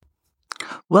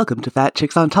Welcome to Fat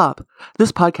Chicks on Top.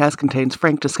 This podcast contains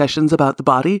frank discussions about the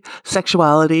body,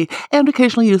 sexuality, and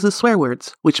occasionally uses swear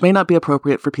words, which may not be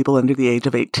appropriate for people under the age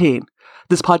of 18.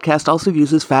 This podcast also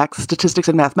uses facts, statistics,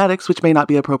 and mathematics, which may not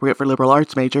be appropriate for liberal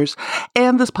arts majors.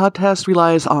 And this podcast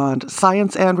relies on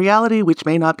science and reality, which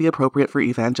may not be appropriate for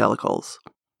evangelicals.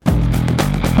 It's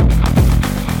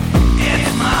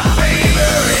my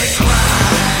favorite crime.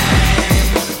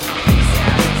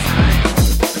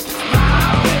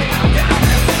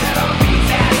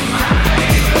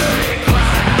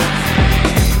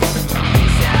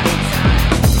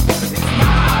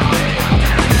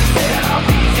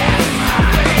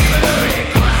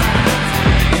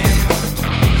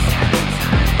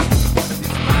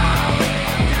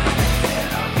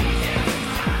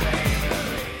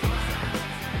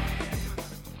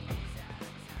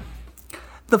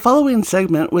 The following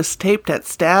segment was taped at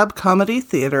Stab Comedy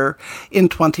Theater in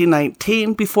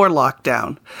 2019 before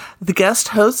lockdown. The guest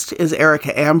host is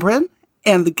Erica Ambrin,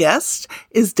 and the guest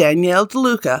is Danielle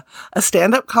DeLuca, a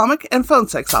stand-up comic and phone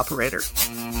sex operator.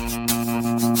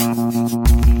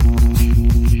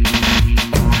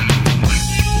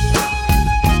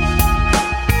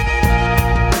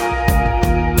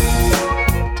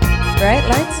 Bright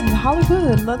lights in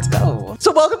Hollywood. Let's go.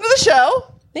 So welcome to the show.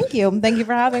 Thank you. Thank you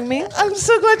for having me. I'm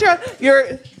so glad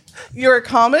you're a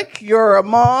comic, you're a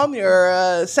mom, you're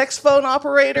a sex phone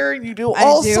operator, you do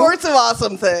all sorts of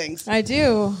awesome things. I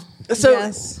do. So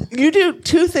yes. You do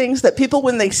two things that people,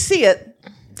 when they see it,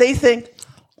 they think,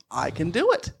 I can do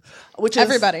it. Which is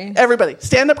everybody.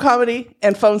 Stand-up comedy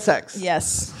and phone sex.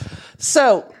 Yes.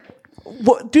 So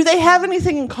do they have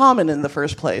anything in common in the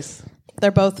first place?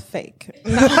 They're both fake.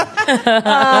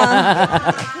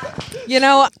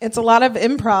 It's a lot of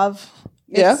improv.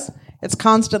 It's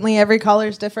constantly, every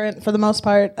color's different for the most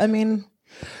part. I mean,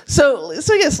 so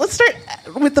yes, let's start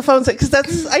with the phone sex,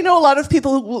 because I know a lot of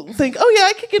people will think, oh yeah,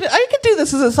 I could do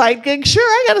this as a side gig. Sure,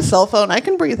 I got a cell phone, I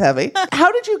can breathe heavy.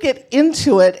 How did you get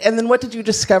into it, and then what did you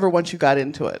discover once you got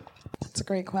into it? That's a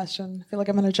great question. I feel like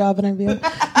I'm in a job interview.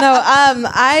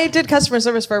 I did customer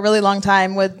service for a really long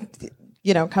time with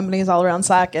companies all around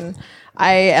SAC, and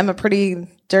I am a pretty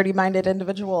dirty-minded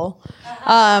individual.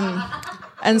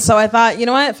 And so I thought, you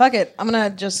know what, fuck it. I'm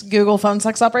going to just Google phone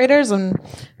sex operators and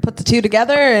put the two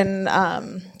together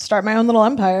and start my own little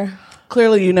empire.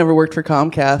 Clearly you never worked for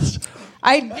Comcast.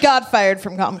 I got fired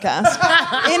from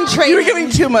Comcast in training. You were giving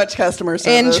too much customer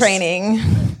service. In training.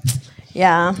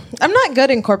 Yeah. I'm not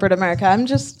good in corporate America.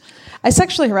 I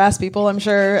sexually harass people, I'm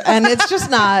sure, and it's just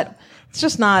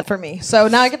not for me. So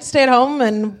now I get to stay at home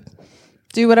and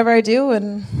do whatever I do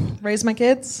and raise my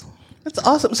kids. That's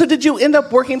awesome. So did you end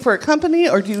up working for a company,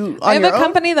 or do you I have a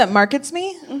company that markets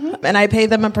me, and I pay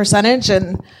them a percentage,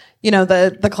 and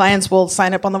the clients will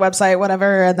sign up on the website,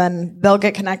 whatever, and then they'll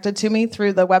get connected to me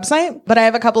through the website. But I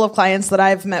have a couple of clients that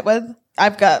I've met with.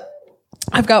 I've got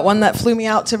one that flew me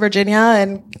out to Virginia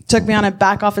and took me on a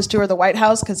back office tour of the White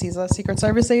House because he's a Secret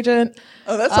Service agent.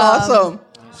 Oh, that's awesome.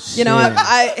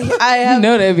 I have,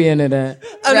 they'd be into that.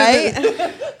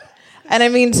 Right? And I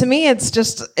mean, to me,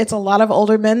 it's a lot of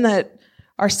older men that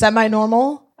are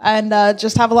semi-normal and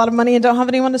just have a lot of money and don't have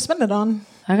anyone to spend it on.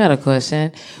 I got a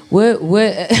question. What?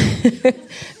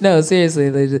 No, seriously.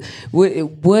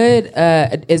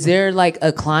 Is there like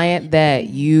a client that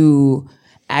you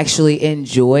actually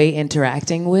enjoy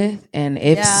interacting with? And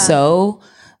if so,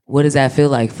 what does that feel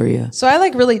like for you? So I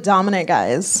like really dominant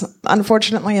guys.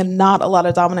 Unfortunately, and not a lot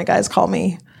of dominant guys call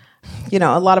me.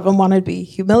 A lot of them want to be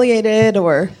humiliated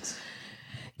or,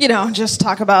 just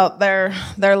talk about their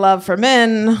love for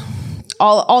men,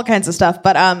 all kinds of stuff.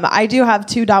 But I do have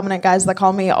two dominant guys that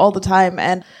call me all the time,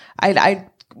 and I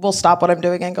will stop what I'm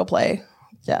doing and go play.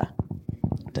 Yeah.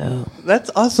 Dope.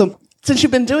 That's awesome. Since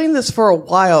you've been doing this for a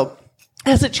while,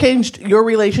 has it changed your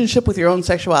relationship with your own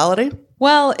sexuality?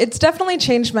 Well, it's definitely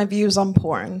changed my views on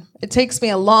porn. It takes me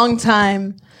a long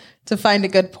time to find a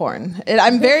good porn.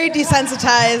 I'm very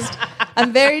desensitized.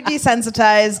 I'm very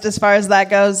desensitized as far as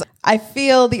that goes. I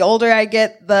feel the older I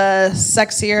get, the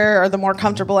sexier or the more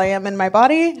comfortable I am in my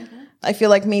body. Mm-hmm. I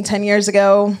feel like me 10 years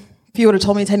ago, if you would have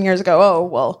told me 10 years ago, oh,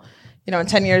 well, in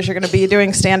 10 years you're going to be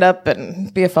doing stand-up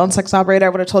and be a phone sex operator, I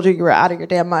would have told you were out of your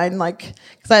damn mind.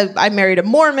 Because I married a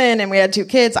Mormon and we had 2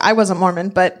 kids. I wasn't Mormon,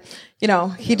 but,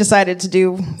 he decided to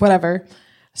do whatever.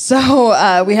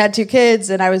 So we had 2 kids,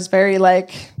 and I was very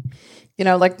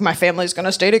my family's going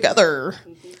to stay together.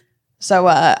 So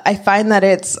I find that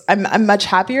I'm much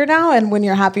happier now. And when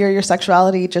you're happier, your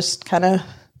sexuality just kind of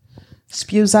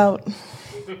spews out.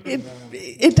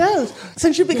 It does.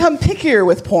 Since you've become pickier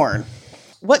with porn,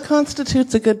 what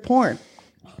constitutes a good porn?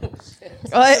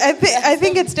 Well, I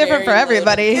think it's different for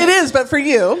everybody. It is, but for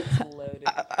you,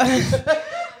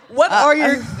 what are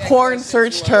your porn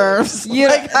search terms? They're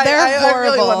horrible. I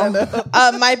really wanna know.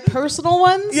 My personal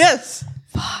ones? Yes.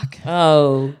 Fuck.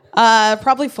 Oh,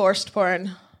 Probably forced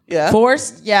porn. Yeah.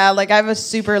 forced. Yeah, like I have a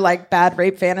super like bad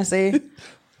rape fantasy.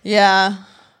 Yeah.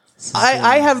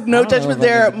 I have no judgment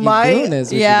there.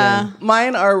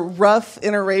 Mine are rough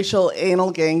interracial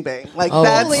anal gangbang. Like Oh,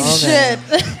 that's Holy okay. shit.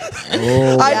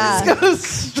 I Yeah. just go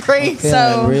straight.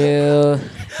 So- real.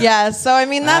 Yeah, so I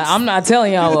mean that's I'm not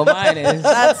telling y'all what mine is.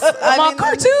 I mean,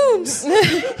 cartoons.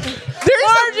 There's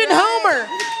Sergeant Homer,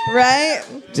 right?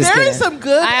 Just there kidding. is some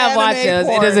good. I have watched anime those.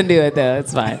 porn. It doesn't do it though.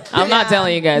 It's fine. I'm not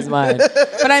telling you guys mine.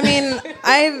 But I mean,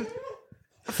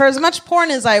 for as much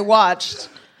porn as I watched,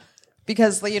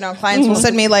 because clients will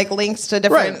send me like links to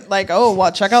different Right. like, oh,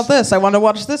 well, check out this. I want to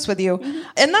watch this with you,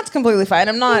 and that's completely fine.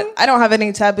 I don't have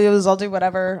any taboos. I'll do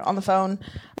whatever on the phone.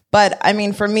 But I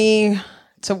mean, for me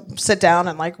to sit down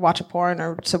and like watch a porn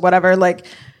or to whatever, like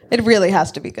it really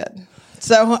has to be good.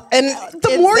 So, and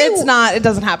it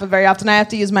doesn't happen very often. I have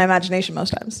to use my imagination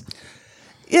most times.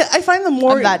 Yeah, I find the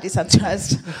more I'm that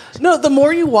desensitized. No, the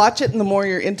more you watch it and the more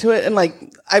you're into it, and like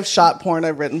I've shot porn,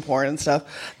 I've written porn and stuff,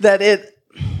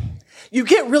 you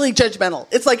get really judgmental.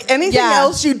 It's like anything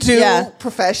else you do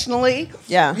professionally.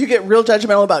 Yeah. You get real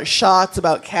judgmental about shots,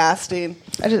 about casting.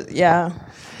 Yeah.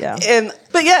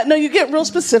 But you get real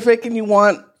specific and you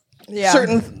want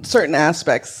certain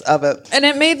aspects of it. And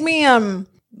it made me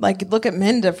like look at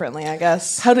men differently, I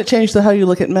guess. How did it change how you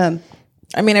look at men?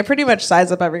 I mean, I pretty much size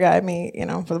up every guy I meet,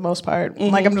 for the most part.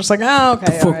 Like, I'm just like, oh,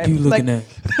 okay, all right. you looking like,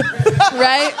 at?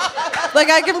 right? Like,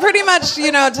 I can pretty much,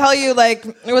 tell you, like,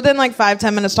 within, like,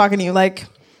 5-10 minutes talking to you, like,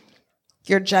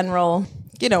 your general,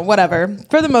 whatever.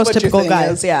 For the most What your typical thing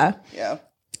guys, is. yeah. Yeah.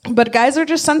 But guys are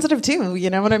just sensitive, too. You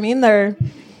know what I mean?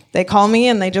 They call me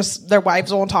and their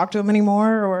wives won't talk to them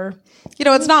anymore. Or,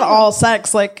 it's not all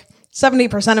sex. Like,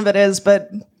 70% of it is, but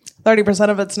 30%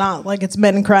 of it's not. Like, it's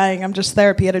men crying. I'm just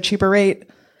therapy at a cheaper rate.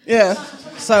 Yeah.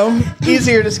 So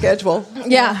Easier to schedule.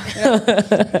 yeah.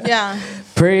 Yeah.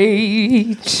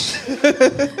 Preach.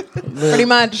 Pretty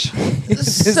much.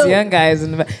 This young guy is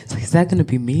in the back. It's like, is that going to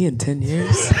be me in 10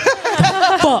 years?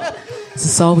 Fuck. Is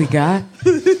this all we got?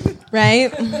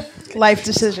 Right? Life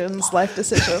decisions.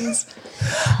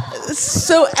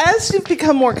 So as you've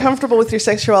become more comfortable with your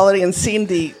sexuality and seen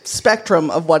the spectrum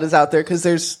of what is out there, because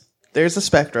there's a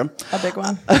spectrum. A big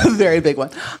one. A very big one.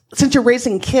 Since you're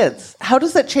raising kids, how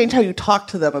does that change how you talk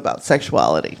to them about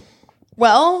sexuality?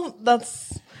 Well,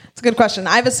 that's a good question.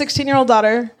 I have a 16-year-old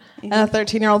daughter and a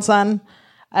 13-year-old son.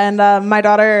 And my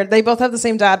daughter, they both have the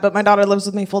same dad, but my daughter lives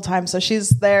with me full time. So she's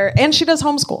there and she does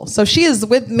homeschool. So she is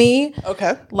with me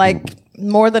like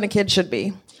more than a kid should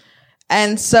be.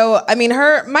 And so, I mean,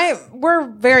 we're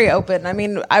very open. I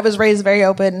mean, I was raised very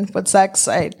open with sex.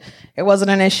 It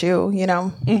wasn't an issue,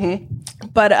 Mm-hmm.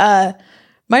 But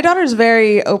my daughter's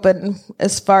very open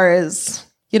as far as,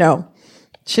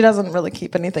 she doesn't really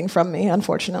keep anything from me,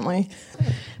 unfortunately.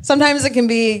 Sometimes it can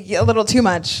be a little too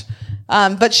much.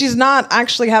 But she's not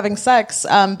actually having sex,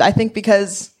 I think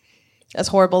because, as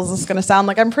horrible as this is going to sound,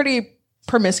 like I'm pretty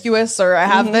promiscuous or I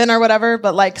have been or whatever.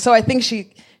 But like, so I think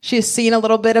she's seen a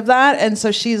little bit of that. And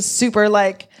so she's super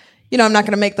like, I'm not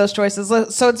going to make those choices.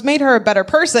 So it's made her a better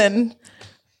person,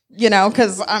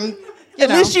 because I'm, At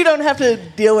least you don't have to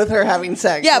deal with her having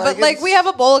sex. Yeah, but like we have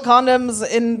a bowl of condoms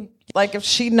in, like if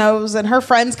she knows and her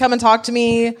friends come and talk to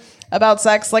me about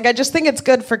sex, like I just think it's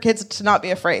good for kids to not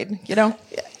be afraid, Yeah.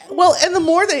 Well, and the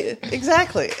more the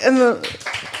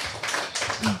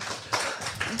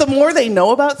more they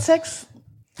know about sex,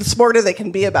 the smarter they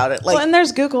can be about it. Like, and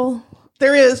there's Google.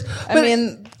 There is. I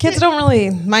mean,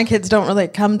 my kids don't really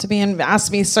come to me and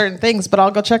ask me certain things, but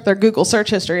I'll go check their Google search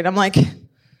history and I'm like,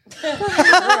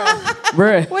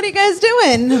 Bruh. what are you guys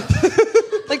doing?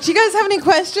 Like, do you guys have any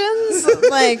questions?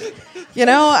 Like,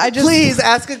 I just... Please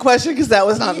ask a question because that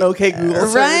was not an okay Google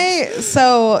search. Right?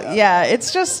 So, yeah,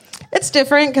 it's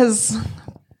different because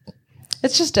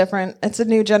it's just different. It's a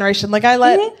new generation. Like, I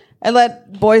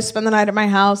let boys spend the night at my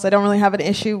house. I don't really have an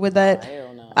issue with it.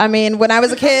 I mean, when I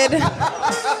was a kid,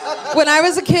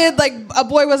 like a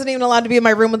boy wasn't even allowed to be in my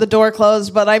room with the door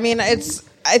closed. But I mean, I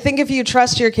think if you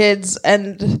trust your kids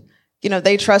and,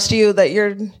 they trust you that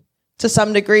you're to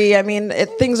some degree, I mean,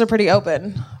 things are pretty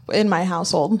open in my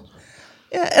household.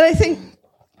 Yeah. And I think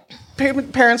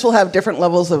parents will have different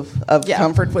levels of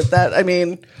comfort with that. I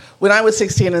mean, when I was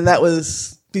 16 and that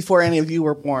was before any of you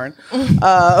were born,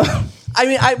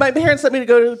 my parents let me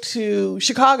go to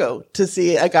Chicago to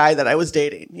see a guy that I was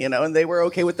dating, and they were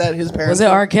okay with that. His parents. Was it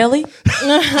R. Kelly?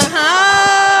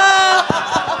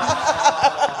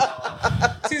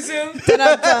 soon. Then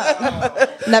I'm done.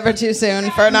 Never too soon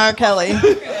for an R. Kelly.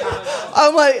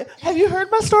 I'm like, have you heard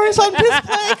my stories on Piss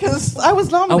Play? Because I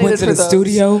was I nominated went to for the those.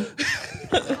 studio.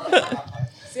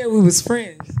 Said we was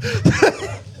friends.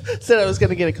 Said I was going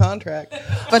to get a contract.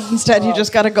 But instead, you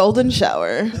just got a golden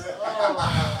shower.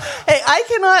 Hey, I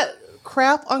cannot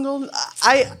crap on Golden.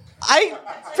 I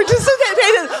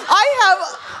participated. I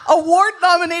have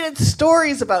award-nominated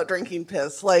stories about drinking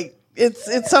piss. Like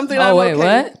it's something. Oh, I'm wait,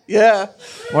 okay. what? Yeah,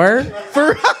 Word? for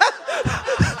real.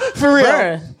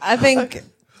 Bruh. I think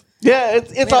Yeah,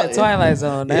 it's We in the Twilight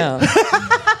Zone now. The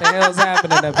hell's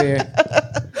happening up here?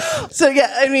 so.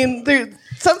 Yeah, I mean, there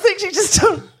some things you just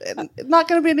don't. It's not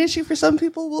going to be an issue for some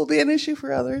people. Will be an issue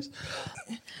for others.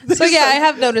 so. Yeah, I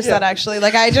have noticed that actually.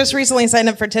 Like, I just recently signed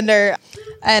up for Tinder,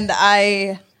 and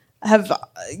I have,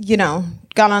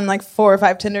 gone on like 4 or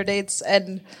 5 Tinder dates,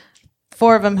 and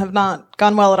 4 of them have not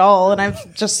gone well at all. And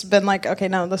I've just been like, okay,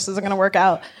 no, this isn't going to work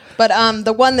out. But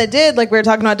the one that did, like, we were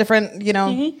talking about different,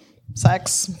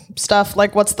 sex stuff.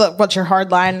 Like, what's your hard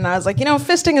line? And I was like,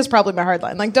 fisting is probably my hard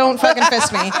line. Like, don't fucking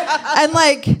fist me. And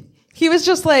like, he was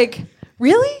just like,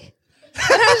 really? And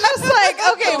I was just like,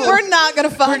 okay, we're not gonna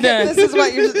fuck if done. this is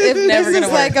what you're. If this Never is gonna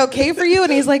work. like okay for you,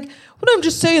 and he's like, well, I'm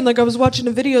just saying. Like, I was watching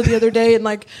a video the other day, and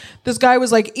like this guy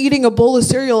was like eating a bowl of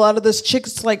cereal out of this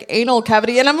chick's like anal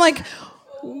cavity, and I'm like,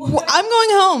 I'm going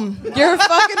home. You're a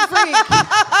fucking freak.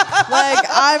 Like,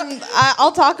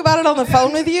 I'll talk about it on the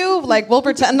phone with you. Like, we'll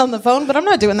pretend on the phone, but I'm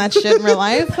not doing that shit in real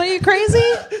life. Are you crazy?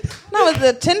 Not with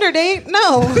the Tinder date.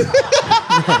 No.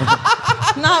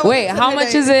 Not with Wait, the how Tinder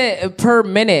much date. is it per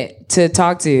minute to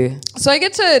talk to you? So I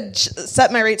get to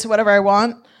set my rate to whatever I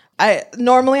want.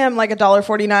 Normally I'm like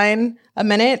 $1.49 a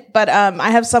minute, but I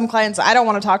have some clients I don't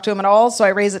want to talk to them at all, so I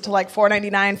raise it to like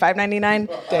 $4.99, $5.99.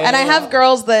 And I have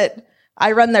girls that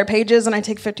I run their pages and I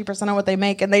take 50% of what they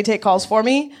make, and they take calls for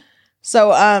me.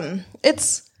 So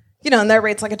it's and their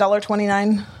rate's like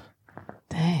 $1.29.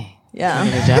 Dang. Yeah.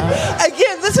 Good job.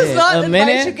 Again, this is Yeah, not a advice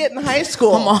minute? you get in high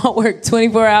school. I'm on work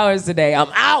 24 hours today. I'm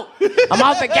out. I'm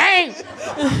out the game.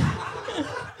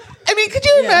 I mean, could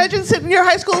you imagine sitting your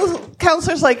high school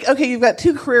counselor's like, okay, you've got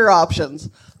 2 career options: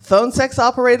 phone sex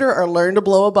operator or learn to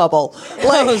blow a bubble.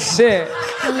 Like, Oh, shit.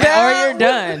 Or you're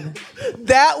done.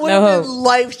 that would No have hope. been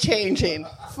life-changing.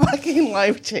 Fucking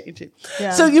life-changing.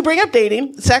 Yeah. So you bring up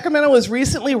dating. Sacramento was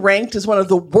recently ranked as one of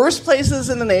the worst places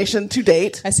in the nation to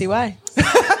date. I see why.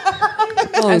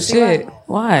 Oh, shit.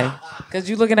 Why? Because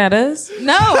you looking at us?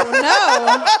 No.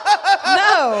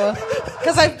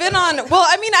 Because I've been on. Well,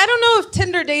 I mean, I don't know if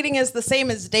Tinder dating is the same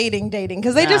as dating.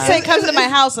 Because they just say, come to my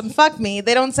house and fuck me.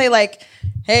 They don't say, like,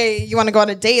 hey, you want to go on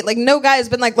a date? Like, no guy's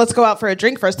been like, let's go out for a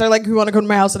drink first. They're like, you want to go to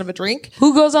my house and have a drink?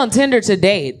 Who goes on Tinder to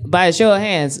date? By a show of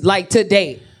hands. Like, to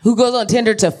date. Who goes on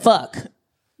Tinder to fuck?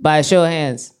 By a show of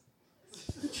hands.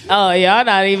 Oh, y'all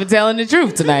not even telling the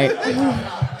truth tonight.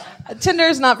 Tinder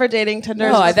is not for dating. Tinder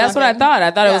is No, just that's what I fucking. thought.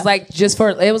 I thought it was Yeah. like just for,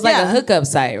 it was like a hookup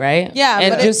site, right? Yeah,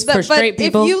 and but just for straight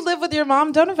people. If you live with your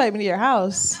mom, don't invite me to your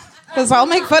house because I'll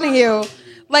make fun of you.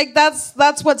 Like, that's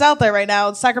what's out there right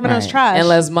now. Sacramento's Right. trash.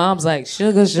 Unless mom's like,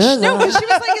 sugar. No, because she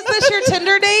was like, is this your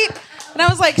Tinder date? And I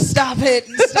was like, stop it.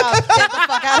 Stop. Get the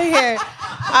fuck out of here.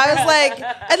 I was like,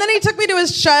 and then he took me to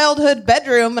his childhood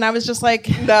bedroom, and I was just like,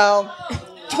 No.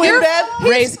 Twin bed?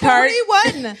 Race card.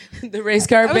 41. The race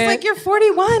car I was band. like, you're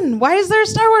 41. Why is there a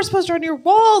Star Wars poster on your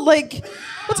wall? Like,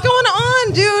 what's going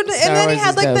on, dude? And then he Wars had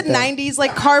is like dope, the though. 90s,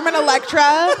 like Carmen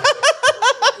Electra.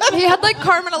 He had like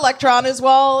Carmen Electra on his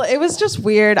wall. It was just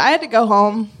weird. I had to go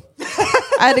home.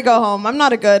 I'm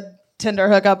not a good Tinder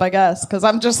hookup, I guess, because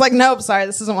I'm just like, nope, sorry,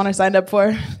 this isn't what I signed up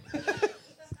for.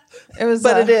 It was,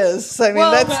 But it is. I mean,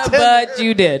 well, that's but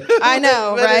you did. I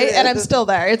know, But it right? And I'm is. still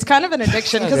there. It's kind of an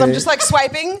addiction because I'm just like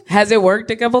swiping Has it worked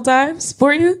a couple times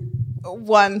for you?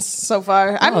 once so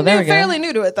far. I'm there we go. fairly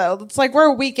new to it though. It's like we're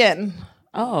a week in.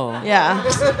 Oh.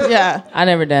 Yeah. I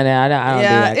never done it. I don't do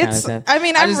Yeah, that kind of it's. stuff. I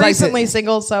mean, I I'm just like to- recently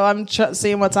single, so I'm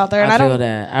seeing what's out there, and I I feel don't.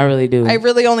 that. I really do. I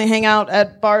really only hang out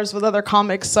at bars with other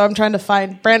comics, so I'm trying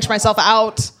to branch myself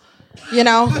out. You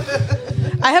know,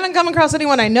 I haven't come across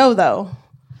anyone I know though,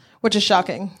 which is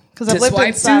shocking because I've To lived in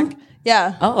swipe Sac. to?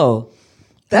 Yeah. oh.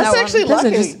 that's No, actually That's,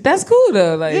 lucky. that's cool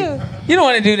though. Like Yeah. you don't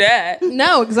want to do that.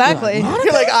 No, exactly.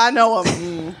 You're like, I know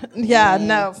him. Yeah.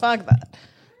 No. Fuck that.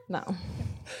 No.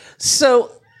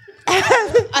 So,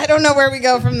 I don't know where we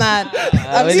go from that.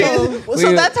 I'm we- still.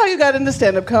 so that's how you got into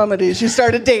stand-up comedy. You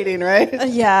started dating, right?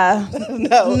 Yeah.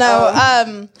 No.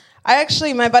 No.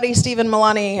 My buddy Stephen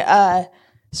Milani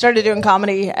started doing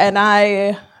comedy, and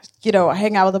I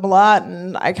hang out with him a lot,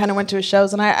 and I kind of went to his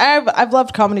shows, and I've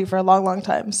loved comedy for a long, long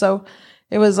time. So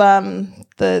it was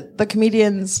the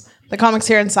comedians the comics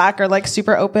here in SAC are like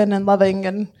super open and loving,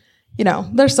 and you know,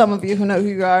 there's some of you who know who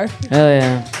you are. Hell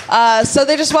yeah. So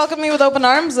they just welcomed me with open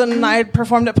arms, and I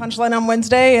performed at Punchline on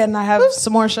Wednesday, and I have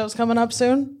some more shows coming up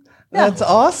soon. That's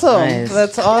awesome. Nice.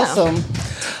 That's awesome.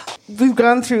 We've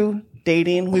gone through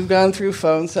dating. We've gone through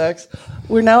phone sex.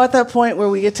 We're now at that point where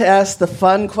we get to ask the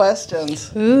fun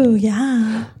questions. Ooh,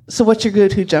 yeah. So what's your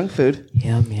go-to junk food?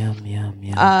 Yum, yum, yum,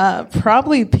 yum.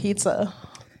 Probably pizza.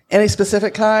 Any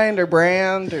specific kind or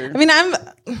brand? Or I mean,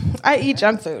 I eat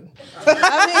junk food.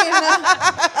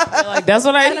 I mean, Like, that's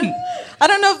what I eat. I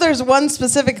don't know if there's one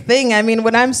specific thing. I mean,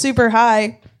 when I'm super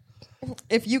high,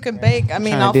 if you can bake, I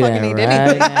mean, I'll fucking eat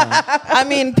anything. I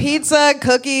mean, pizza,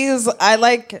 cookies. I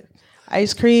like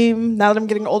ice cream. Now that I'm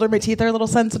getting older, my teeth are a little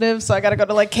sensitive, so I gotta go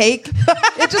to like cake.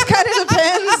 It just kind of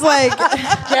depends. Like,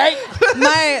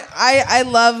 I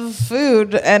love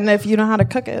food, and if you know how to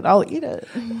cook it, I'll eat it.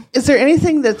 is there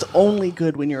anything that's only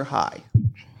good when you're high?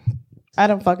 I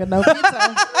don't fucking know.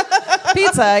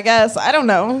 Pizza, I guess. I don't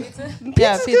know.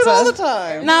 Yeah, Pizza's good all the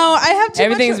time. No, I have too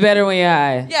Everything's much. better when you're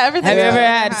high. Yeah, everything's Have you ever better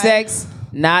when had you're high. sex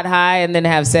not high and then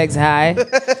have sex high?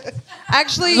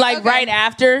 Actually, Like okay. right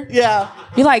after? Yeah.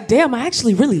 You're like, damn, I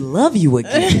actually really love you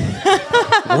again.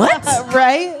 What?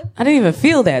 Right? I didn't even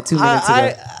feel that 2 minutes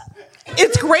ago.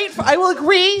 It's great. I will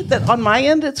agree that on my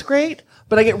end it's great,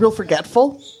 but I get real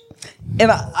forgetful. And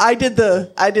I did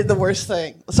the worst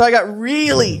thing. So I got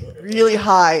really, really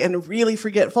high and really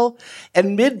forgetful.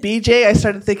 And mid BJ, I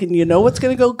started thinking, you know what's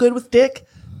going to go good with dick?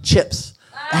 Chips.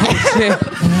 And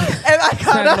I It's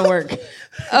got not gonna up, work.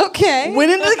 Okay.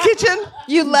 went into the kitchen,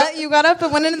 You got up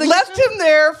and went into the left him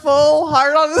there full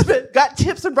hard on the bed, got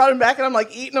chips and brought him back, and I'm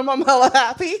like eating them. I'm hella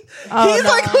happy. Oh, He's no.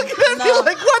 like looking at me No.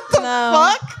 like, what the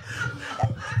No. fuck?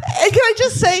 And can I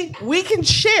just say, we can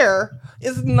share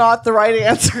is not the right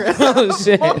answer. Oh,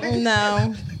 shit.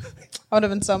 No. I would have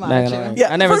been so mad Not at gonna you. lie.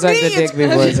 Yeah, I never for sucked me, a dick it's-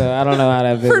 before, so I don't know how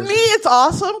that feels. For me, it's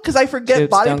awesome because I forget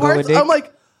Chips body don't go with parts. dick? I'm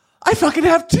like, I fucking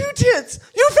have 2 tits.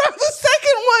 You found the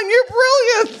second one. You're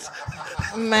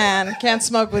brilliant. Man, can't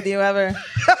smoke with you ever.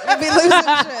 I'll be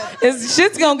losing shit.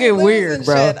 Shit's gonna get weird, Losing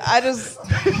bro. shit.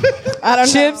 I don't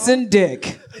Chips know. and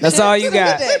dick. That's Chips all you and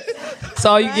got. dick. That's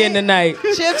all you getting tonight.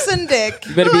 Chips and dick.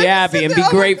 You better be happy and be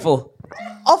grateful.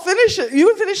 I'll finish it. You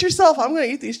can finish yourself. I'm going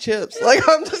to eat these chips. Like,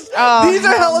 I'm just, Oh, these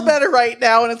are hella better right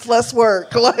now and it's less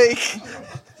work. Like,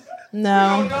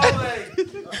 No.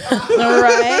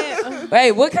 Right?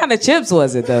 Hey, what kind of chips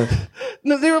was it though?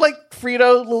 no, they were like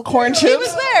Frito little corn chips. He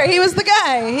was there. He was the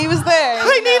guy. He was there. I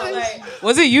You know, needed, like-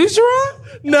 Was it you, Sharon?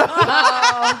 no.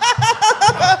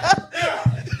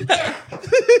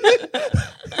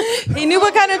 he knew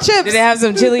what kind of chips. Did it have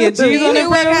some chili and cheese he on it? knew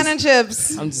what Fritos? kind of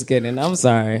chips. I'm just kidding. I'm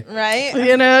sorry. Right?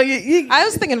 You know, you I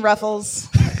was thinking Ruffles.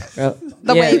 The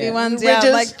The wavy ones. Yeah,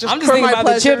 Ridges. like just I'm just For thinking my about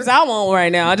pleasure. the chips I want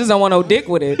right now. I just don't want no dick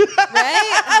with it.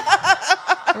 right?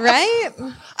 Right?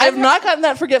 I have not gotten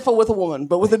that forgetful with a woman,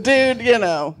 but with a dude, you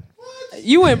know.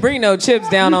 You wouldn't bring no chips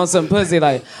down on some pussy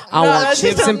like, I want that's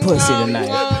chips just and pussy tonight.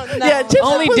 No. Yeah, chips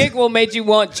Only and pussy- dick will make you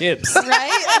want chips. Right?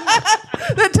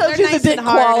 that tells They're you nice the dick and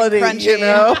hard and quality, crunchy. you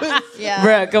know. Yeah.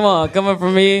 Bruh, come on. Coming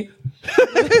from me.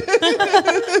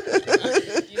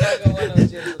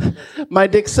 My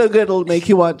dick's so good it'll make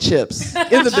you want chips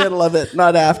in the middle of it,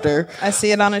 not after. I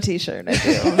see it on a t-shirt.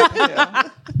 I do.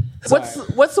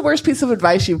 What's the worst piece of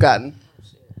advice you've gotten?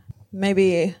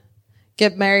 Maybe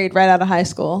get married right out of high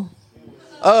school.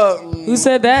 Who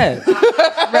said that?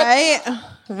 Right?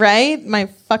 Right? My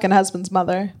fucking husband's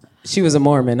mother. She was a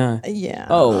Mormon, huh? Yeah.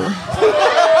 Oh.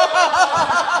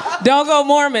 Don't go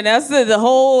Mormon. That's the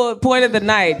whole point of the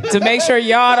night. To make sure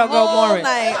y'all don't go Mormon.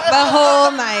 The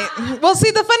whole night. Well, see,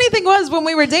 the funny thing was when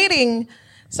we were dating,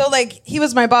 so like he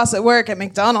was my boss at work at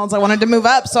McDonald's. I wanted to move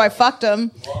up, so I fucked him.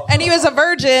 And he was a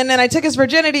virgin, and I took his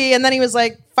virginity, and then he was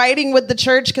like fighting with the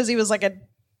church because he was like a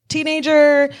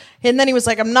teenager. And then he was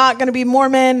like, I'm not gonna be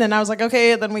Mormon. And I was like,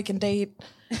 okay, then we can date.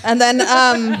 And then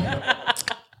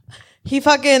he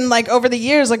fucking like over the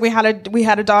years, like we had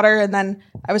a daughter, and then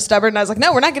I was stubborn and I was like,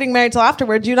 no, we're not getting married till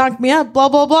afterwards. You knocked me up, blah,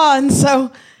 blah, blah. And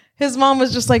so his mom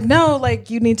was just like, no,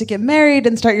 like you need to get married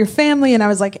and start your family. And I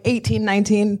was like 18,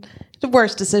 19, the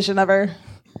worst decision ever.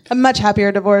 I'm much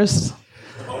happier divorced.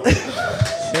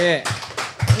 Yeah.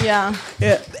 Yeah.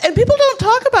 Yeah. And people don't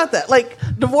talk about that. Like,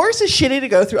 divorce is shitty to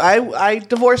go through. I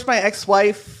divorced my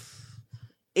ex-wife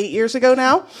 8 years ago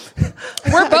now.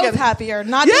 We're both Again, happier.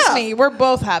 Not just Yeah. me. We're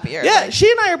both happier. Yeah, Like, she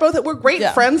and I are we're great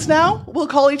Yeah. friends now. We'll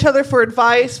call each other for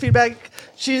advice, feedback.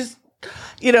 She's,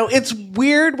 it's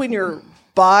weird when you're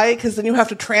bi because then you have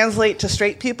to translate to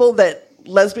straight people that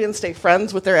lesbians stay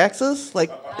friends with their exes. Like,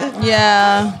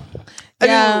 yeah. I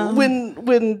Yeah. mean,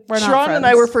 when We're not Sharon and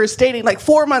I friends. were first dating, like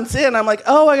 4 months in, I'm like,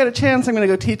 oh, I got a chance. I'm going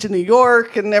to go teach in New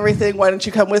York and everything. Why don't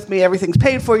you come with me? Everything's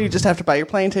paid for. You just have to buy your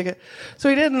plane ticket. So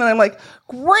he did, and I'm like,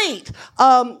 great.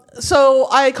 So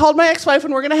I called my ex-wife,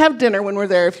 and we're going to have dinner when we're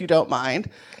there, if you don't mind.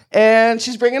 And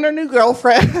she's bringing her new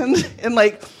girlfriend, and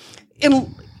like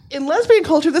in lesbian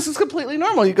culture, this is completely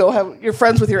normal. You go have you're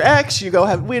friends with your ex.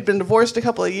 We had been divorced a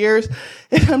couple of years,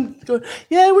 and I'm going,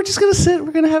 yeah, we're just gonna sit.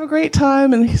 We're gonna have a great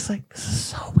time. And he's like, this is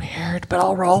so weird, but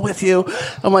I'll roll with you.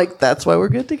 I'm like, that's why we're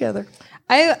good together.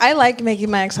 I like making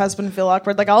my ex-husband feel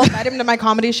awkward. Like, I'll invite him to my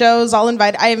comedy shows. I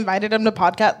invited him to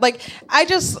podcast. Like, I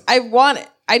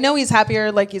know he's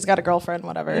happier. Like, he's got a girlfriend,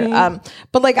 whatever.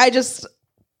 But like,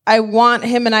 I want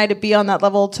him and I to be on that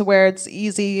level to where it's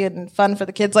easy and fun for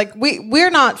the kids. Like,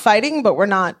 we're not fighting, but we're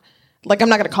not, like, I'm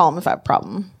not going to call him if I have a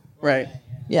problem. Right.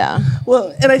 Yeah.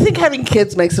 Well, and I think having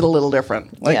kids makes it a little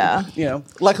different. Like, Yeah. You know,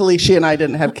 luckily she and I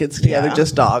didn't have kids together, Yeah.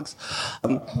 just dogs.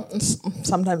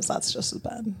 Sometimes that's just as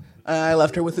bad. I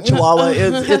left her with the Chihuahua.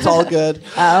 It's all good.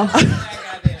 Oh.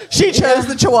 She chose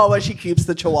the Chihuahua. She keeps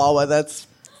the Chihuahua.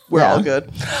 We're Yeah. all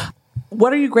good.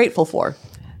 What are you grateful for?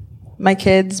 My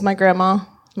kids, my grandma.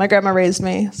 My grandma raised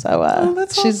me, so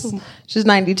that's she's awesome. she's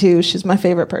 92. She's my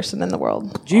favorite person in the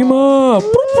world. G-Mom.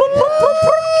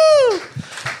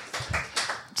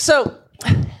 So,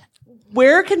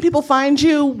 where can people find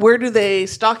you? Where do they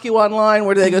stalk you online?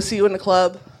 Where do they go see you in the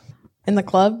club? In the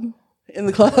club? In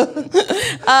the club?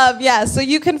 Yeah, so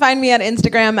you can find me at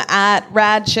Instagram at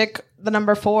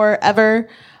radchick4ever.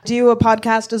 Do a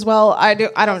podcast as well. I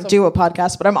don't do a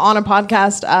podcast, but I'm on a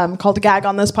podcast called Gag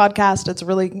on This Podcast. It's a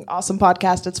really awesome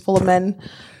podcast. It's full of men,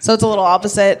 so it's a little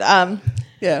opposite.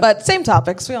 Yeah. But same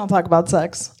topics. We all talk about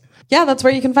sex. Yeah, that's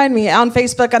where you can find me. On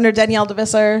Facebook under Danielle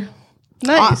DeVisser.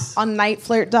 Nice. On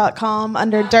nightflirt.com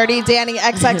under Dirty Danny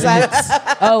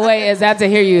XXX. Oh, wait, is that to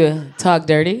hear you talk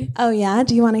dirty? Oh, yeah?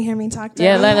 Do you want to hear me talk dirty?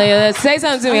 Yeah, let's say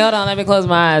something to me. Hold on, let me close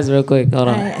my eyes real quick. Hold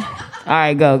on. All right. All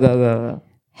right, go.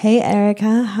 Hey,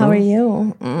 Erica, how are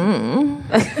you?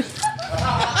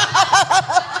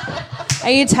 Are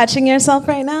you touching yourself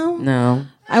right now? No.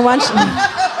 I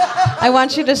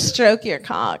want you to stroke your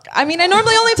cock. I mean, I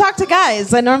normally only talk to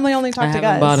guys. I to haven't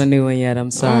guys. bought a new one yet.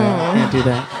 I'm sorry. I can't do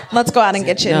that. Let's go out and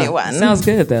get you a No, new one. Sounds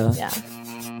good, though. Yeah.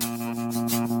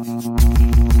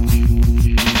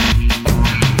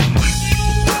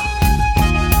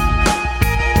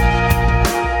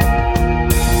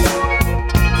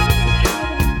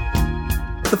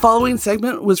 The following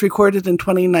segment was recorded in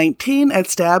 2019 at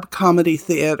Stab Comedy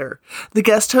Theater. The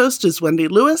guest host is Wendy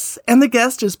Lewis, and the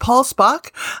guest is Paul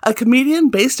Spock, a comedian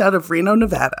based out of Reno,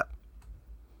 Nevada.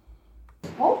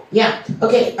 Yeah.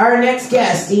 Okay, our next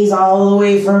guest, he's all the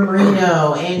way from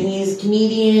Reno, and he's a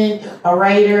comedian, a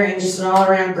writer, and just an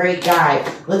all-around great guy.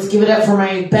 Let's give it up for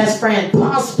my best friend,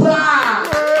 Paul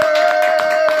Spock!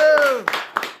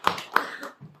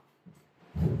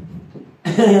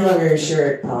 I love your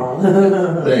shirt, Paul.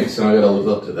 Thanks, and I gotta live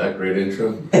up to that great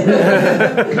intro.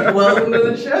 Welcome to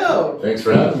the show. Thanks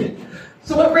for having me.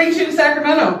 So what brings you to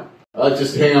Sacramento?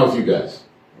 Just to hang out with you guys.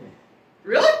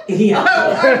 Really? Yeah.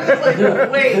 I was just like,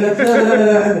 wait.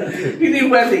 You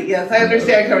need Wendy. Yes, I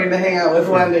understand coming to hang out with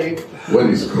Wendy.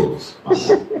 Wendy's the coolest.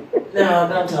 No,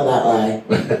 don't tell that lie.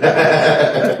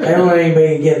 I don't want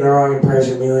anybody to get in the wrong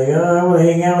impression and be like, oh, I want to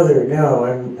hang out with her. No,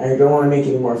 I don't want to make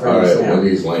any more friends Alright, now.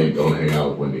 Wendy's lame. Don't hang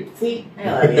out with Wendy. See? I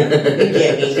love you. You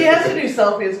get me. She has to do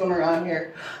selfies when we're on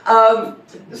here.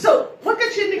 So, what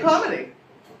got you into comedy?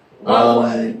 You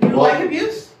like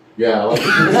abuse? Yeah, I like to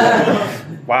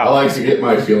I like to get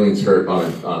my feelings hurt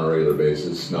on a regular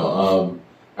basis. No,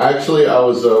 actually, I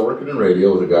was working in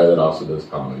radio with a guy that also does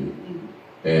comedy.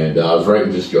 And I was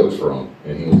writing just jokes for him.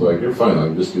 And he was like, you're funny,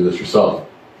 like, just do this yourself.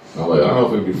 And I'm like, I don't know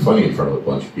if it would be funny in front of a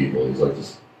bunch of people. He's like,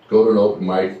 just go to an open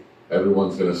mic,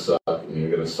 everyone's going to suck, and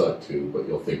you're going to suck too, but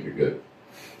you'll think you're good.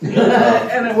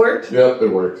 And it worked? Yep, it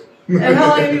worked. And how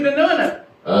long have you been doing it?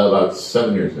 About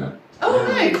 7 years now. Oh,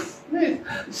 nice.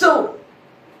 So,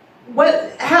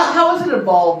 how has it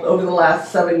evolved over the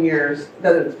last 7 years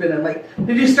that it's been in? Like,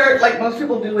 did you start like most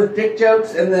people do with dick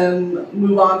jokes and then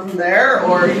move on from there,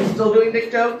 or are you still doing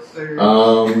dick jokes? Or?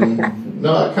 No,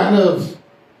 I've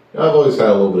always had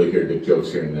a little bit of dick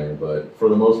jokes here and there, but for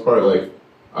the most part, like,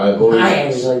 I've always... I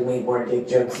actually make more dick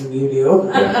jokes than you do.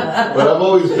 Yeah. But I've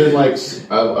always been like,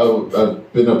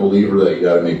 I've been a believer that you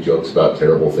gotta make jokes about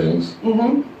terrible things.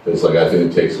 Mm-hmm. It's like, I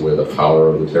think it takes away the power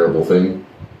of the terrible thing.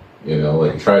 You know,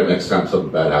 like, try it next time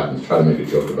something bad happens, try to make a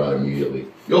joke about it immediately.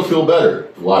 You'll feel better,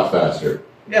 a lot faster.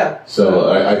 Yeah.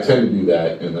 So I tend to do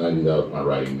that, and then I do that with my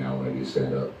writing now when I do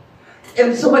stand-up.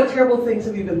 And so what terrible things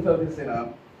have you been focusing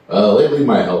on? Lately,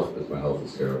 my health is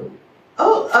terrible.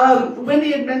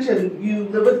 Wendy had mentioned you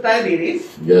live with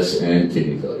diabetes. Yes, and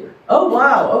kidney failure. Oh,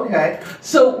 wow. Okay.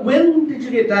 So when did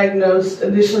you get diagnosed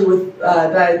initially with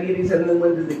diabetes, and then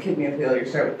when did the kidney failure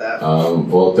start with that?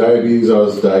 Well, diabetes, I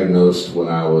was diagnosed when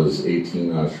I was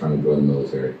 18. I was trying to join the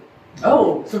military.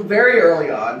 Oh, so very early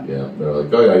on. Yeah, they're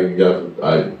like, oh yeah, you got.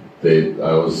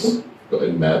 I was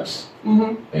in MEPS,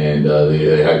 and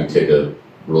they had to take a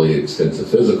really extensive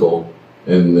physical,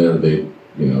 and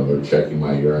they're checking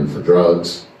my urine for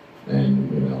drugs,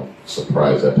 and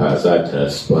surprised I passed that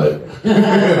test, but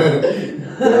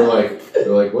they're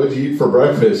like, what'd you eat for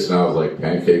breakfast? And I was like,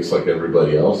 pancakes like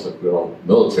everybody else. Like, we're all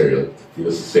military, like eat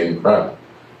us the same crap.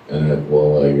 And they're like,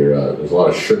 well, there's a lot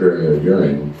of sugar in your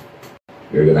urine.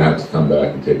 You're gonna have to come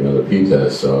back and take another P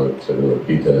test. So I took another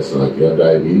P test, and like, you have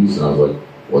diabetes? And I was like,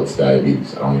 what's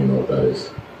diabetes? I don't even know what that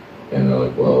is. And they're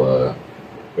like, well,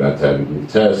 you're gonna have to have you do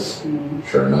the test.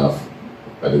 Sure enough,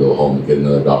 I had to go home and get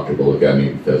another doctor to look at me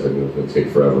because it was going to take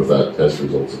forever for that test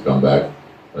results to come back.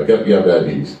 Like, you have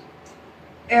diabetes.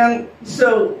 And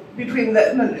so between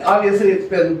that, and obviously it's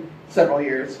been several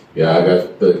years. Yeah, I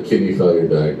got the kidney failure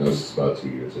diagnosis about 2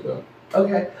 years ago.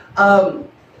 Okay.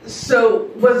 So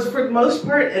was, for the most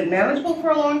part, it manageable for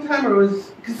a long time, or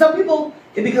because some people,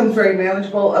 it becomes very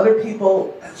manageable, other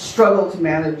people struggle to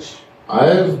manage?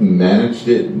 I've managed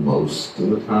it most of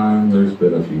the time. There's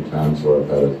been a few times where I've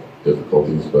had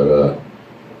difficulties, but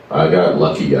I got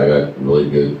lucky. I got really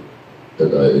good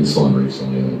insulin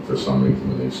recently, and for some reason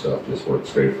the new stuff just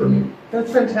works great for me.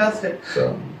 That's fantastic.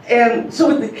 And so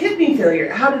with the kidney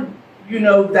failure, how did you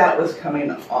know that was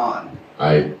coming on?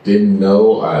 I didn't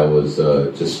know. I was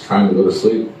just trying to go to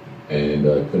sleep and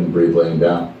couldn't breathe laying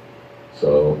down.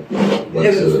 So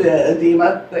it's the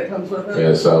edema that comes with it?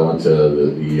 Yeah, so I went to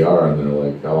the ER, and they're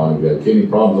like, how long have you had kidney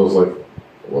problems? I was like,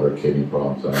 what are kidney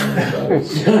problems? I don't know what that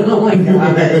is. Oh my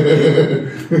God.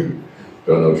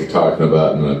 Don't know what you're talking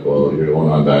about. And I'm like, well, you're going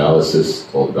on dialysis.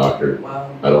 Told the doctor, wow.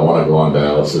 I don't want to go on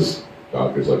dialysis.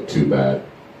 Doctor's like, too bad.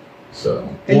 So.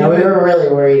 Yeah, we were really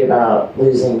worried about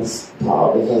losing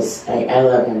Paul because I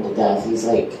love him to death. He's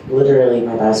like literally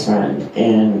my best friend.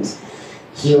 And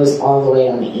he was all the way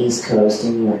on the East Coast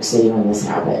in New York City when this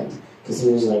happened. Because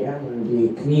he was like, I'm going to be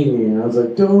a comedian. And I was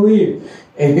like, don't leave.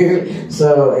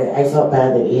 So I felt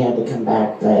bad that he had to come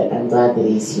back, but I'm glad that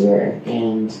he's here.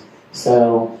 And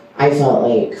so I felt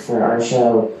like for our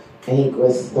show, I think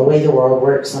with the way the world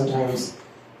works, sometimes,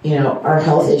 our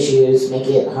health issues make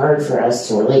it hard for us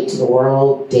to relate to the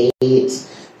world, date,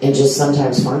 and just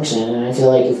sometimes function. And I feel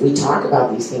like if we talk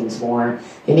about these things more,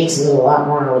 it makes it a lot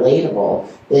more relatable.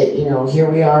 That, here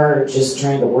we are just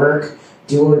trying to work,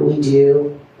 do what we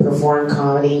do, perform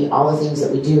comedy, all the things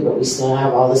that we do, but we still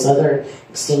have all this other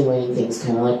extenuating things,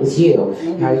 kind of like with you,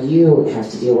 how you have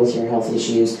to deal with your health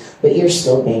issues, but you're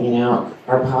still banging out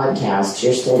our podcasts,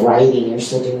 you're still writing, you're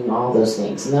still doing all those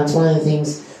things. And that's one of the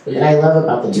things that I love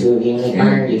about the two of you and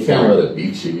admire you. You can't let it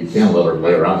beat you. You can't let her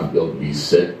lay around and be able to be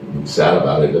sick and sad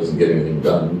about it. It doesn't get anything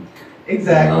done.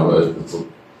 Exactly.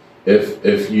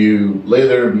 If you lay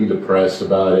there and be depressed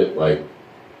about it, like,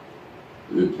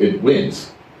 it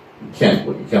wins. You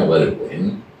can't let it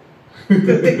win.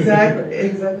 Exactly.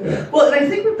 Yeah. Well, and I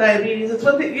think with diabetes, it's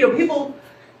one thing, people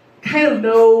kind of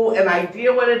know an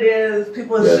idea what it is.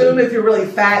 People assume if you're really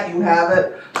fat, you have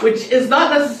it, which is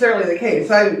not necessarily the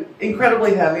case. I'm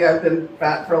incredibly heavy. I've been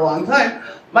fat for a long time.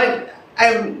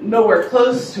 I'm nowhere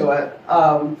close to it.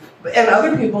 And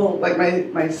other people, like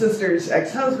my sister's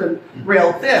ex-husband,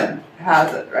 rail thin,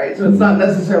 has it, right? So it's not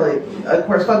necessarily a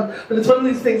correspondence, but it's one of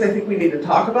these things I think we need to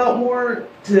talk about more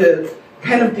to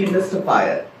kind of demystify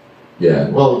it. Yeah,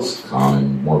 well, it's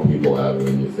common. More people have it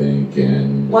than you think,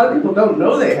 and a lot of people don't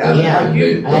know they have it. Yeah, Like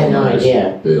you. I had no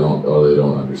idea. They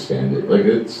don't understand it. Like,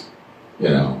 it's,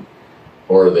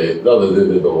 or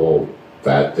the whole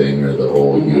fat thing, or the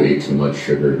whole you ate too much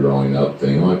sugar growing up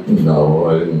thing. Like,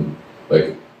 no, I didn't.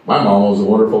 Like, my mom was a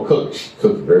wonderful cook. She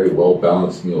cooked very well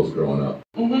balanced meals growing up,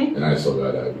 and I still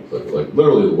got diabetes. Like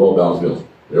literally well balanced meals.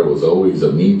 There was always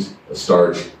a meat, a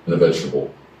starch, and a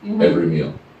vegetable every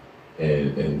meal.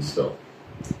 And stuff.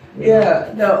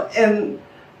 Yeah, no, and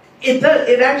it does.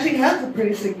 It actually has a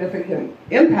pretty significant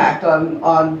impact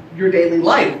on your daily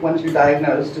life once you're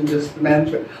diagnosed, and just the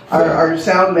management. Our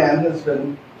sound man has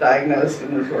been diagnosed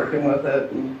and is working with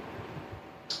it. And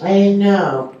I didn't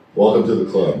know. Welcome to the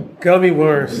club. Gummy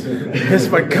worms. It's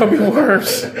my gummy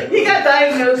worms. He got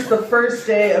diagnosed the first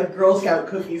day of Girl Scout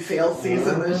cookie sales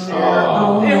season this year.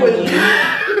 Oh, it was.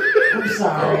 I'm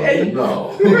sorry.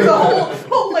 No. There was a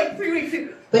whole like 3 weeks.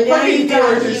 But now Fucking you've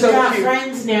dealers are so got cute.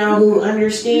 friends now who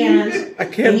understand. I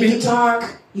can't and you be. can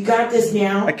talk. You got this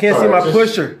now. I can't see Sorry, my just-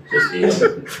 pusher. Just eat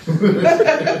them.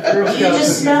 Girl You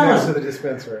just smell next to them. the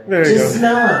dispensary. There you Just go.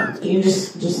 smell them. You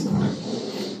just smell.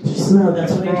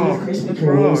 That's what I do with Krispy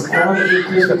Kremes. I want to eat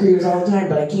Krispy Kremes all the time,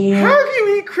 but I How can't can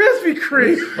you eat Krispy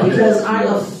Kreme? because I'm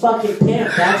a fucking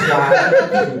pimp. That's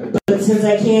why. But since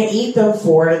I can't eat them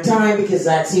 4 at a time because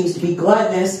that seems to be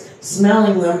gluttonous,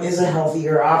 smelling them is a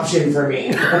healthier option for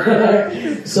me.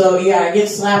 So yeah, I get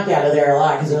slapped out of there a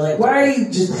lot because they're like, "Why are you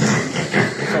just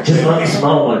let me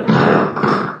smell one?"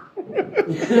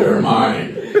 They're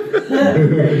mine. You're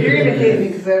gonna hate me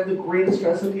because I have the greatest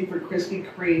recipe for Krispy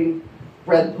Kreme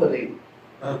bread pudding.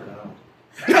 Oh, God.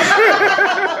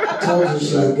 I told you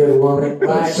she's a good woman.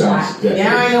 That sounds dead.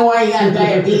 Now I know why you got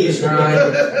diabetes, Ron.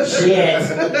 Shit.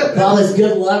 With all this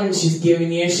good loving she's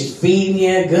giving you, she's feeding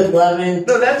you, good loving.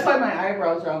 No, that's why my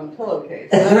eyebrows are on the pillowcase.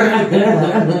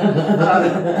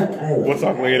 We'll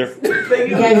talk later. You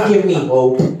guys give me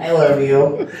hope. I love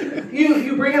you.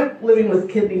 You bring up living with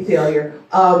kidney failure.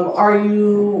 Are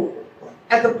you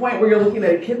at the point where you're looking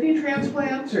at kidney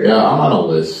transplants? Or? Yeah, I'm on a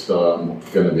list. I'm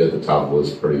going to be at the top of the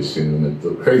list pretty soon. And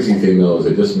the crazy thing, though, is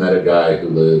I just met a guy who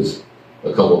lives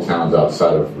a couple towns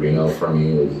outside of Reno from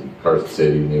me. He lives in Carson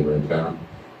City, neighboring town.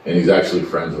 And he's actually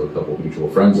friends with a couple mutual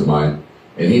friends of mine.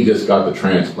 And he just got the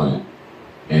transplant.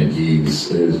 And his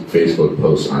Facebook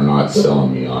posts are not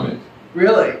selling me on it.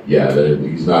 Really? Yeah,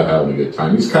 he's not having a good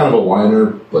time. He's kind of a whiner,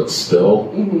 but still,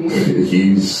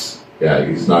 he's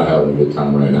not having a good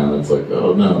time right now. It's like,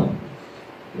 oh no,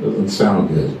 it doesn't sound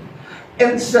good.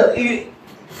 And so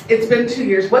it's been 2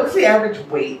 years. What's the average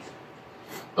weight?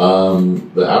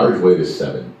 The average weight is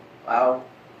 7. Wow.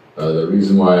 The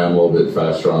reason why I'm a little bit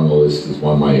faster on the list is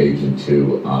 1, my age, and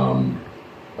 2, I'm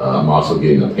also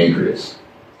getting a pancreas.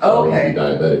 So I won't Okay. be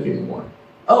diabetic anymore.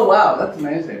 Oh wow, that's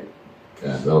amazing.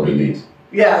 Yeah, that'll be neat.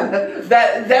 Yeah,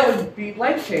 that would be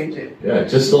life changing. Yeah,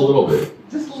 just a little bit.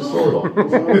 Just a Just a little. little.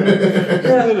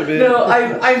 little bit. No,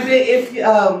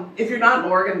 if you're not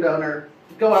an organ donor,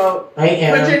 go out, I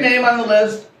am. put your name on the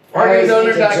list. I always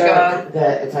make a Organdonor.gov. joke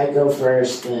that if I go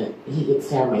first, then he gets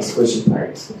to have my squishy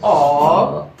parts.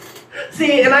 Aww.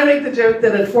 See, and I make the joke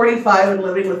that at 45 and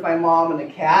living with my mom and a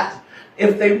cat,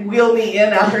 if they wheel me in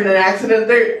after an accident,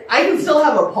 I can still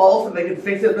have a pulse and they can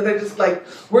fix it, but they're just like,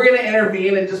 we're going to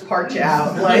intervene and just part you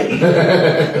out. Like,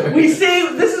 we see,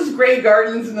 this is Grey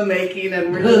Gardens in the making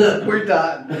and we're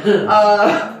done.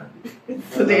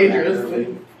 It's so dangerous.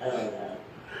 I love that.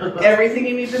 Everything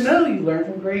you need to know, you learn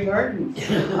from Grey Gardens.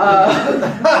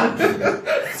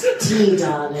 It's tea,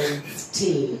 darling. It's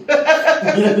tea.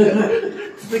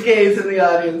 The gays in the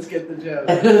audience get the joke.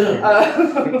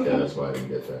 Yeah, that's why I didn't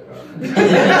get that.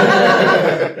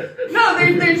 No,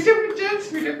 there's different jokes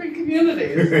for different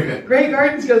communities. Grey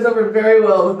Gardens goes over very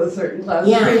well with a certain class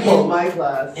Yeah, of people, and- my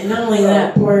class. And not only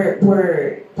that, poor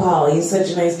Paul, he's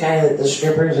such a nice guy that the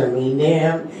strippers are mean to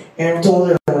him. And I told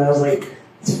him, and I was like,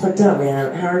 it's fucked up,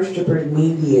 man. How are strippers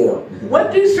mean to you?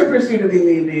 What do strippers do to be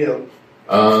mean to you?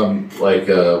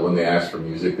 When they ask for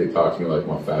music, they talk to me like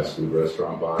I'm a fast food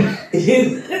restaurant boss.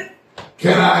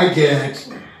 Can I get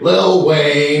Lil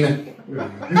Wayne with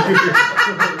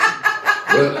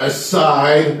a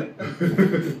side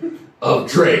of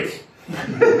Drake?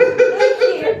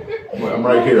 I'm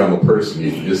right here. I'm a person.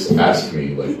 You can just ask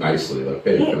me like nicely, like,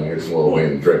 "Hey, can I hear some Lil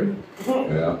Wayne and Drake?"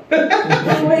 Yeah.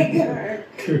 Oh my god.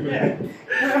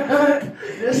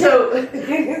 So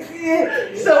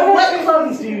what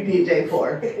clubs do you DJ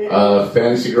for?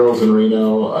 Fantasy Girls in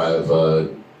Reno. I've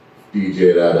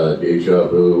DJ'd at Deja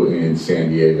Vu in San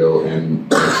Diego and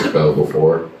Mexico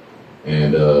before,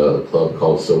 and a club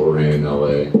called Silver Rain in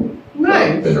LA.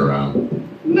 Nice. Been around.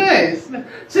 Nice.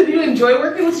 So do you enjoy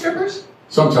working with strippers?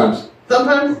 Sometimes.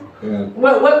 Sometimes? Yeah.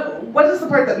 What is the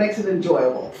part that makes it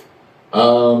enjoyable?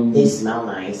 They smell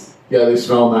nice. Yeah, they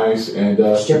smell nice, and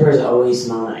Strippers always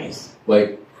smell nice.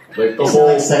 like the I sound whole.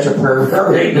 like such a pervert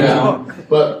right now. Yeah,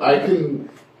 but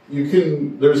you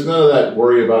can. There's none of that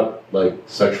worry about like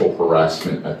sexual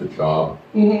harassment at the job.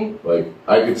 Mm-hmm. Like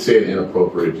I could say an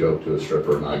inappropriate joke to a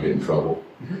stripper and not get in trouble.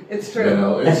 It's You true.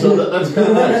 know, and so that's kind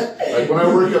of nice. Like when I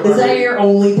work at my Is that your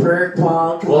only perk,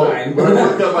 Paul? Come Well, on. when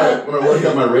I work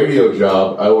at my radio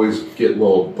job, I always get a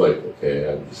little like,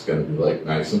 okay, I'm just gonna be like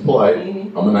nice and polite.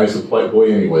 Mhm. I'm a nice and polite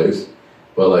boy, anyways.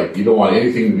 But like, you don't want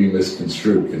anything to be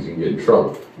misconstrued because you can get in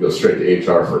trouble. You go straight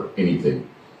to HR for anything.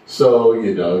 So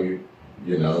you know,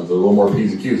 there's a little more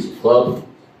P's and Q's. Club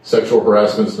sexual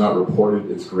harassment's not reported;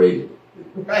 it's graded.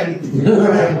 Right.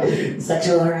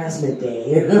 Sexual harassment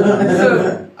day.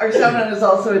 So our showman is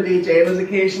also a DJ and has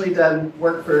occasionally done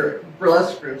work for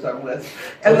burlesque groups I'm with.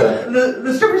 And Okay.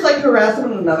 the strippers like to harass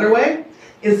them in another way.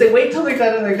 Is they wait till they're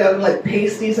done and they're done like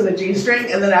pasties and a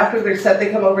G-string, and then after they're set,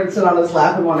 they come over and sit on his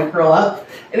lap and want to curl up.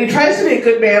 And he tries to be a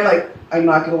good man, like, I'm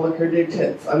not going to look at her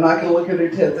tits. I'm not going to look at her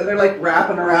tits. And they're like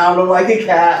wrapping around him like a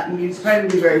cat, and he's trying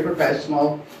to be very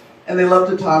professional. And they love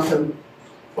to taunt him.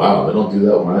 Wow, they don't do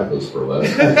that when I host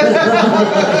burlesque.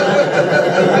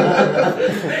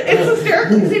 It's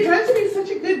hysterical because he tries to be such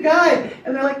a good guy.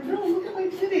 And they're like, no, look at my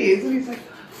titties. And he's like,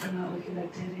 I'm not looking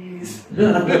at titties.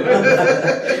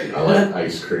 I like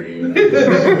ice cream.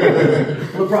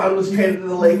 LeBron was traded to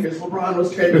the Lakers. LeBron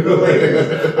was traded to the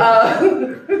Lakers.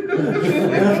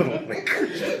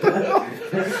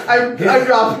 I'm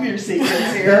dropping your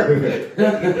secrets here.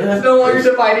 It's no longer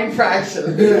dividing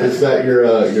fractions. Is that your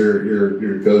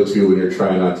go-to when you're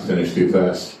trying not to finish too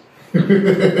fast?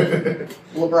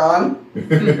 LeBron?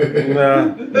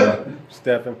 No.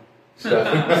 Stephen.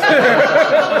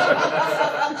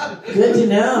 Good to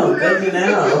know. Good to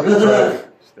know.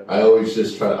 I always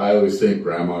think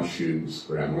grandma's shoes.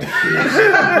 Grandma's shoes.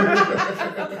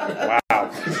 Wow.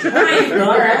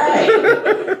 All right.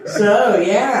 So,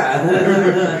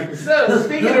 yeah. So,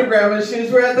 speaking of grandma's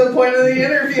shoes, we're at the point of the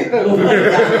interview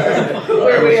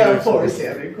where we have 4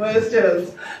 standard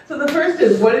questions. So the first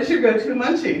is, what is your go-to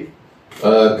munchie?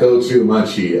 Go-to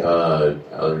munchie. I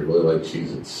really like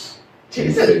Cheez-Its.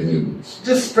 Cheez-Its? Big Newtons.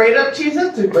 Just straight up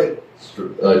Cheez-Its? Or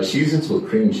like, Cheez-Its with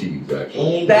cream cheese,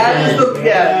 actually. that is the,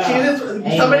 Cheez-Its.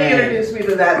 Somebody introduced me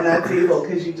to that, and that's evil,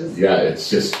 because you just... Yeah, it's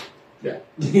just, yeah.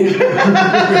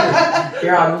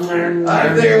 I'm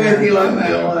there with you on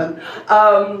that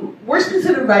one. Worst piece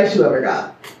of advice you ever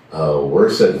got?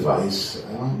 Worst advice? I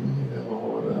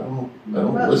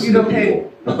don't listen to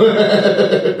people.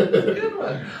 Good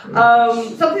one.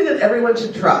 Something that everyone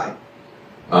should try.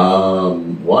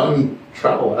 One,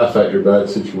 try to laugh at your bad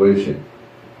situation.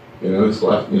 Just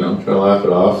laugh. Try to laugh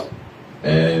it off.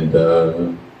 And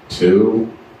 2,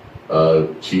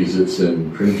 Cheez-Its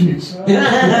and cream cheese.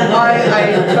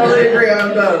 I totally agree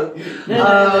on both.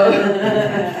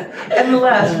 And the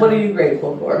last, what are you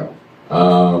grateful for?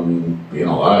 Being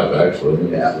alive,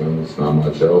 actually. Yeah. So it's not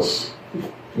much else.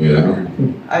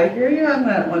 I hear you on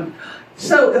that one.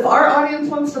 So, if our audience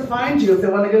wants to find you, if they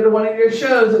want to go to one of your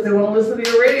shows, if they want to listen to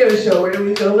your radio show, where do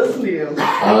we go listen to you?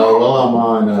 Well, I'm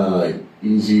on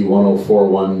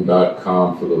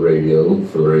easy1041.com for the radio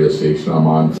station. I'm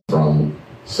on from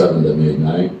 7 to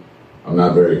midnight. I'm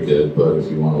not very good, but if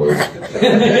you want to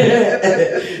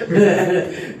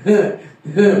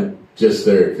listen. Just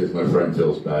there because my friend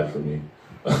feels bad for me.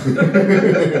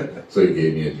 So he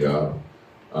gave me a job.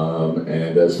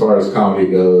 And as far as comedy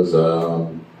goes,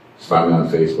 just find me on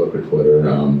Facebook or Twitter.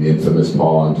 The infamous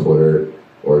Paul on Twitter,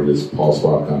 or just Paul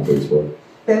Spock on Facebook.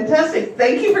 Fantastic.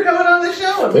 Thank you for coming on the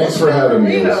show. Thanks for having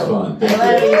me. It was fun.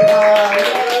 Thank you.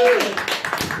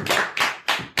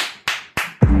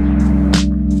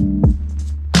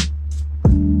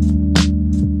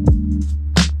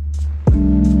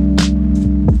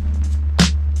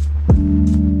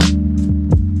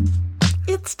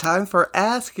 It's time for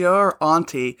Ask Your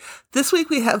Auntie. This week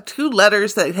we have 2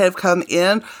 letters that have come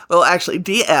in, well, actually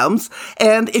DMs,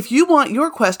 and if you want your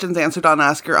questions answered on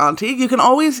Ask Your Auntie, you can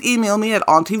always email me at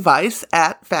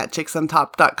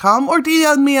auntie.vice@fatchicksOnTop.com or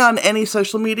DM me on any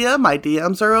social media. My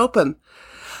DMs are open.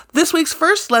 This week's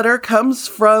first letter comes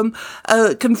from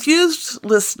a confused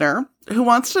listener who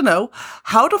wants to know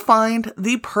how to find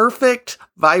the perfect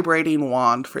vibrating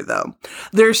wand for them.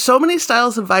 There's so many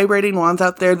styles of vibrating wands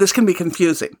out there, this can be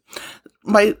confusing.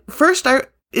 My first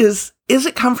is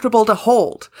it comfortable to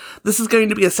hold? This is going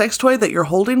to be a sex toy that you're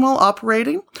holding while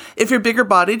operating. If you're bigger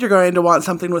bodied, you're going to want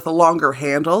something with a longer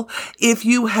handle. If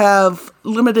you have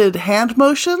limited hand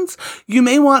motions, you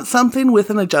may want something with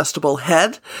an adjustable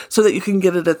head so that you can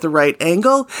get it at the right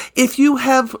angle. If you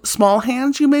have small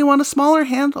hands, you may want a smaller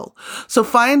handle. So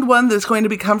find one that's going to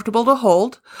be comfortable to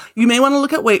hold. You may want to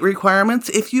look at weight requirements.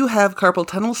 If you have carpal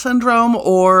tunnel syndrome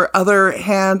or other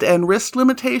hand and wrist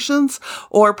limitations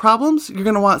or problems, you're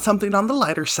going to want something on the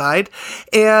lighter side.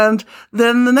 And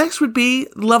then the next would be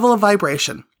level of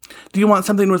vibration. Do you want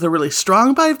something with a really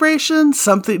strong vibration?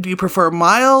 Do you prefer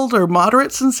mild or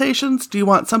moderate sensations? Do you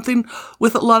want something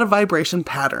with a lot of vibration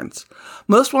patterns?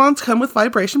 Most wands come with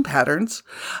vibration patterns.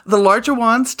 The larger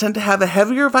wands tend to have a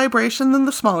heavier vibration than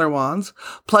the smaller wands.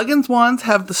 Plug-in wands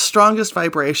have the strongest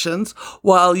vibrations,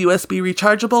 while USB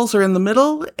rechargeables are in the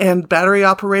middle and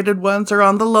battery-operated ones are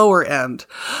on the lower end.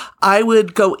 I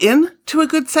would go in to a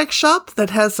good sex shop that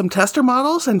has some tester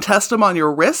models and test them on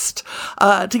your wrist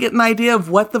to get an idea of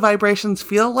what the vibrations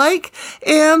feel like,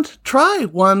 and try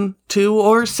one, two,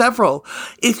 or several.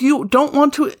 If you don't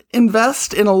want to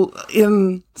invest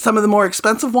in some of the more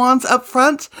expensive wands up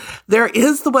front, there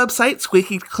is the website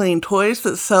Squeaky Clean Toys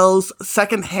that sells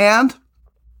secondhand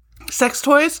sex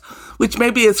toys, which may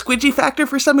be a squidgy factor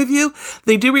for some of you.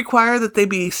 They do require that they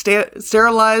be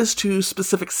sterilized to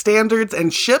specific standards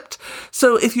and shipped.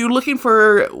 So if you're looking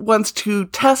for ones to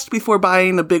test before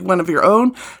buying a big one of your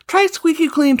own, try Squeaky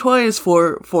Clean Toys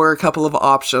for a couple of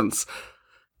options.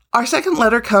 Our second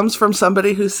letter comes from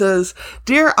somebody who says,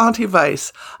 "Dear Auntie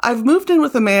Vice, I've moved in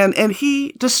with a man and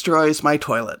he destroys my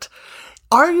toilet.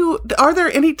 Are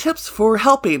there any tips for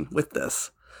helping with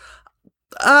this?"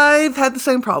 I've had the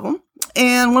same problem,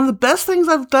 and one of the best things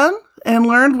I've done and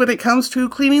learned when it comes to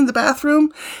cleaning the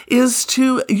bathroom is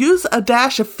to use a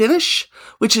dash of Finish,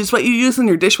 which is what you use in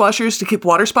your dishwashers to keep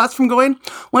water spots from going.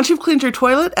 Once you've cleaned your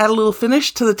toilet, add a little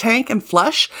Finish to the tank and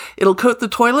flush. It'll coat the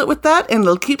toilet with that, and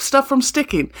it'll keep stuff from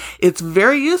sticking. It's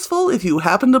very useful if you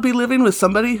happen to be living with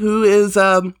somebody who is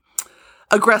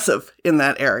aggressive in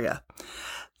that area.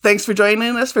 Thanks for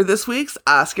joining us for this week's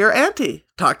Ask Your Auntie.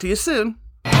 Talk to you soon.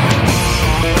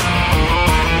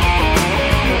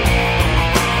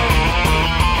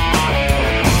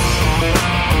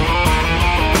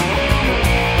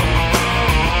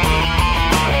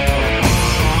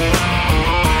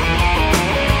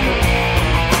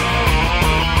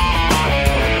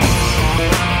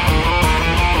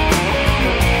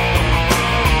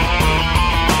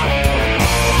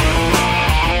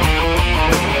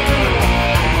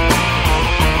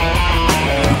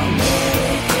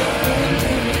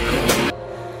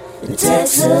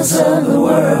 Texas of the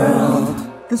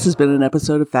world. This has been an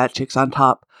episode of Fat Chicks on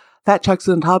Top. Fat Chicks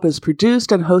on Top is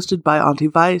produced and hosted by Auntie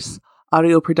Vice.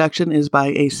 Audio production is by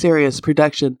A Serious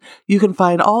Production. You can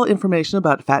find all information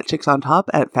about Fat Chicks on Top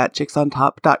at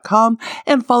fatchicksontop.com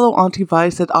and follow Auntie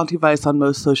Vice at Auntie Vice on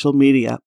most social media.